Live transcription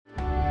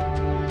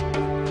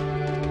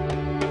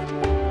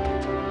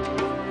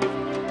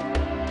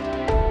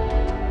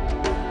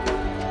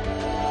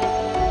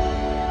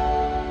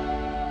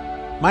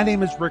My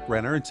name is Rick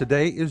Renner, and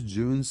today is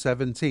June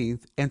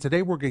 17th. And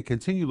today we're going to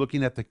continue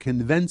looking at the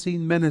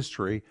convincing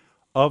ministry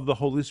of the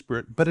Holy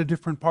Spirit, but a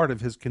different part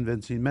of his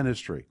convincing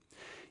ministry.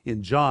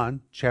 In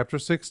John chapter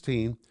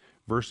 16,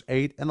 verse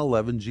 8 and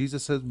 11,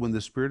 Jesus says, when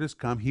the Spirit has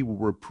come, he will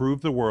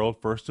reprove the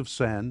world first of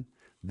sin,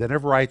 then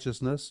of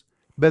righteousness,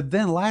 but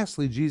then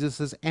lastly, Jesus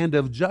says, and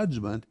of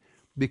judgment,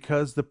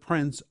 because the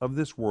prince of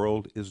this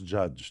world is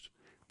judged.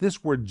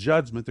 This word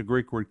judgment, the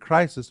Greek word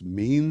crisis,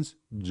 means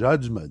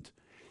judgment.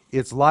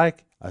 It's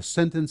like a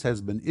sentence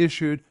has been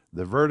issued,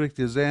 the verdict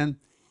is in,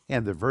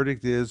 and the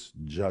verdict is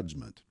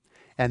judgment.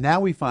 And now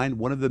we find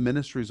one of the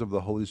ministries of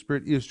the Holy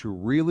Spirit is to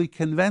really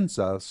convince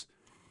us,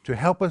 to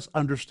help us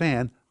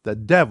understand the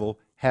devil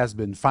has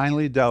been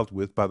finally dealt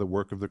with by the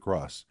work of the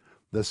cross.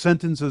 The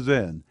sentence is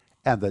in,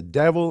 and the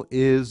devil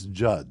is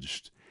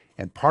judged.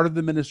 And part of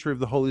the ministry of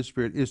the Holy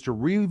Spirit is to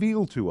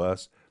reveal to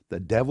us the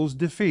devil's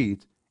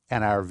defeat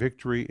and our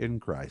victory in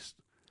Christ.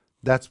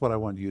 That's what I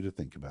want you to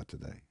think about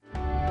today.